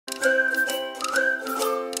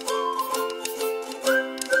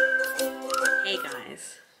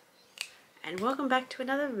welcome back to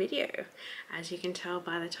another video. As you can tell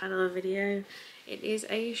by the title of the video, it is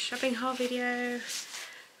a shopping haul video.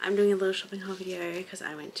 I'm doing a little shopping haul video because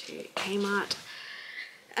I went to Kmart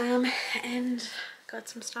and got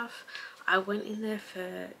some stuff. I went in there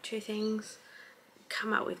for two things,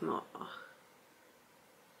 come out with more.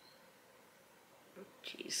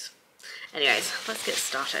 Jeez. Anyways, let's get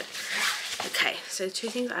started. Okay, so two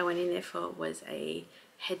things I went in there for was a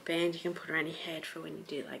headband you can put around your head for when you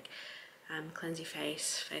do like cleanse your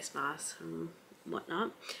face masks and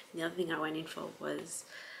whatnot. And the other thing I went in for was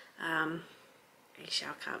a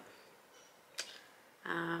shower cup,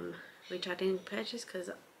 which I didn't purchase because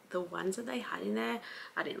the ones that they had in there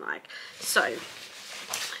I didn't like. So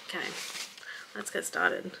okay, let's get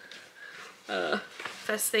started.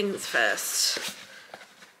 First things first,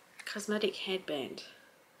 cosmetic headband.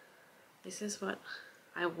 This is what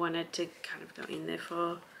I wanted to kind of go in there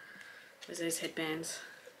for, was those headbands.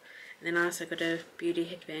 And then I also got a beauty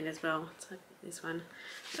headband as well. It's like this one.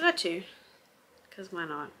 I got two, because why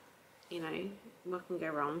not? You know, what can go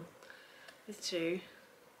wrong with two?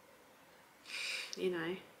 You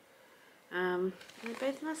know. They're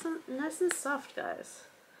both nice and soft, guys.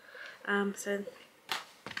 So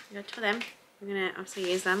I got two of them. I'm gonna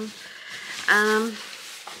obviously use them.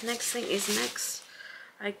 Next thing is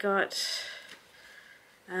I got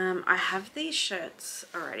I have these shirts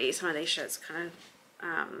already. Some of these shirts kind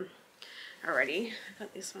of already. I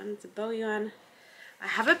got this one. It's a Bowie one. I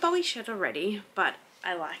have a Bowie shirt already, but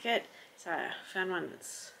I like it, so I found one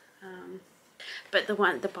that's but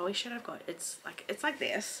the Bowie shirt I've got, it's like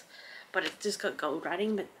this, but it's just got gold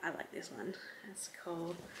writing. But I like this one. It's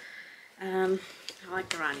cool. I like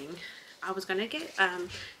the writing. I was gonna get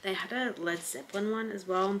they had a Led Zeppelin one as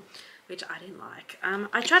well, which I didn't like.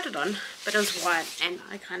 I tried it on, but it was white and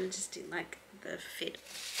I kind of just didn't like the fit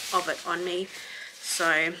of it on me,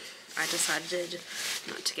 so I decided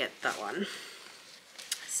not to get that one.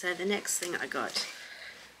 So the next thing I got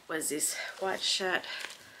was this white shirt.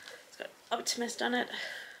 It's got Optimist on it.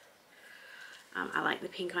 I like the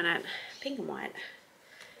pink on it, pink and white.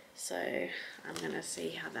 So I'm gonna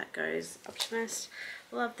see how that goes. Optimist,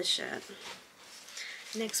 love the shirt.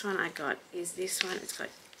 Next one I got is this one. It's got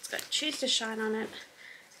Choose to Shine on it.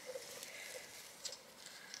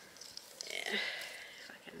 Yeah, if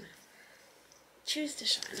I can, Choose to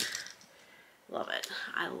Shine. Love it.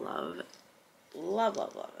 I love it.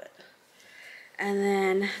 And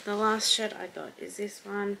then the last shirt I got is this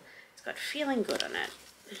one. It's got Feeling Good on it.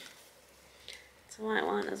 It's a white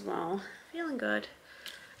one as well. Feeling Good.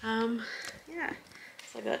 Yeah,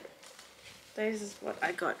 so I got, those is what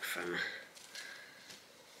I got from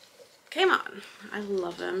Kmart. I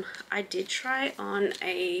love them. I did try on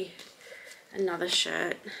another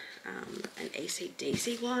shirt, an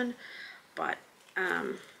AC/DC one, but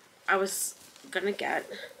I was gonna get,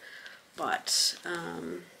 but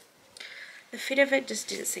the fit of it just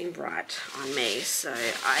didn't seem right on me, so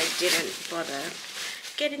I didn't bother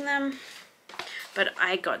getting them. But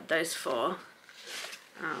I got those four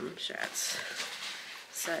shirts,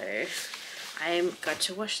 so I got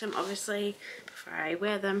to wash them obviously before I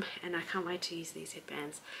wear them, and I can't wait to use these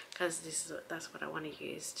headbands because that's what I want to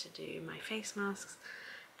use to do my face masks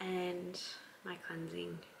and my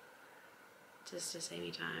cleansing, just to save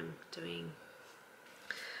me time doing.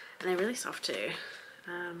 And they're really soft too.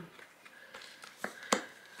 I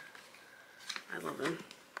love them.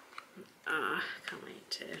 Can't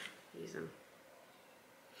wait to use them.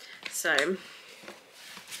 So,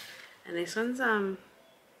 and this one's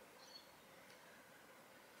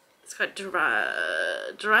it's got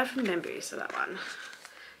derived from bamboo, so that one.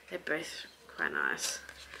 They're both quite nice.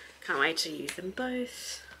 Can't wait to use them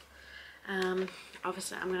both.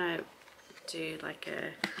 Obviously I'm gonna do like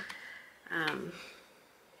a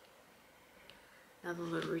another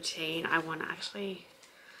little routine. I want to actually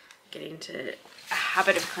get into a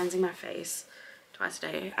habit of cleansing my face twice a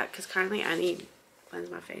day, because currently I only cleanse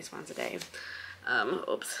my face once a day.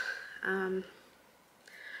 Oops.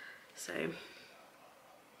 So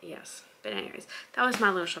yes, but anyways, that was my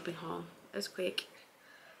little shopping haul. It was quick,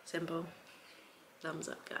 simple. Thumbs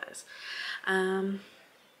up, guys. And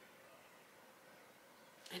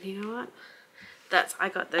you know what, I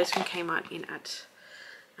got those from Kmart in at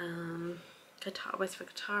West for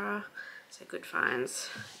Katara, so good finds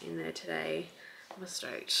in there today. I'm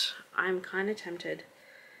stoked. I'm kind of tempted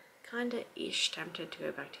to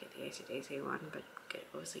go back to get the AC/DC one, but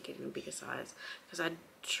obviously get in a bigger size, because I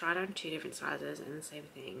tried on two different sizes, and the same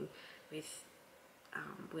thing with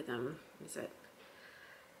them is that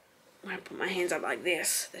when I put my hands up like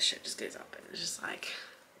this, the shit just goes up, and it's just like,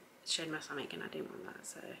 it showed my stomach and I didn't want that.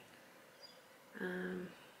 So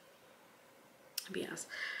yes,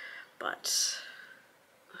 but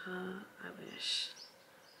I wish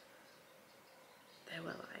they were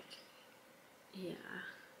like, yeah,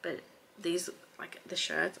 but these, like the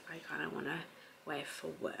shirts, I kind of want to wear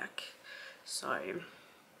for work, so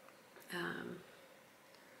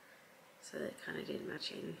so they kind of didn't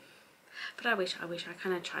match in. But I wish I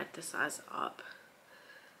kind of tried the size up,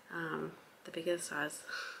 the bigger size.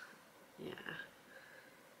 Yeah,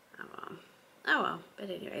 oh well, but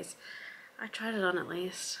anyways, I tried it on at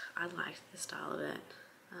least. I liked the style of it,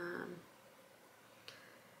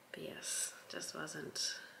 but yes, just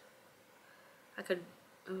wasn't, I could,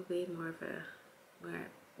 it would be more of a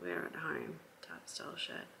wear at home type style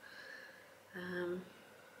shirt.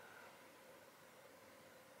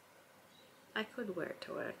 I could wear it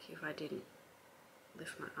to work if I didn't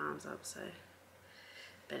lift my arms up, so,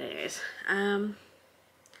 but anyways, that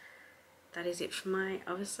is it for my,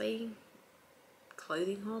 obviously,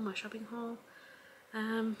 clothing haul, my shopping haul.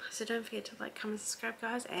 So don't forget to like, comment, subscribe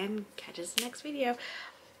guys, and catch us in the next video.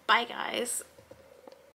 Bye guys.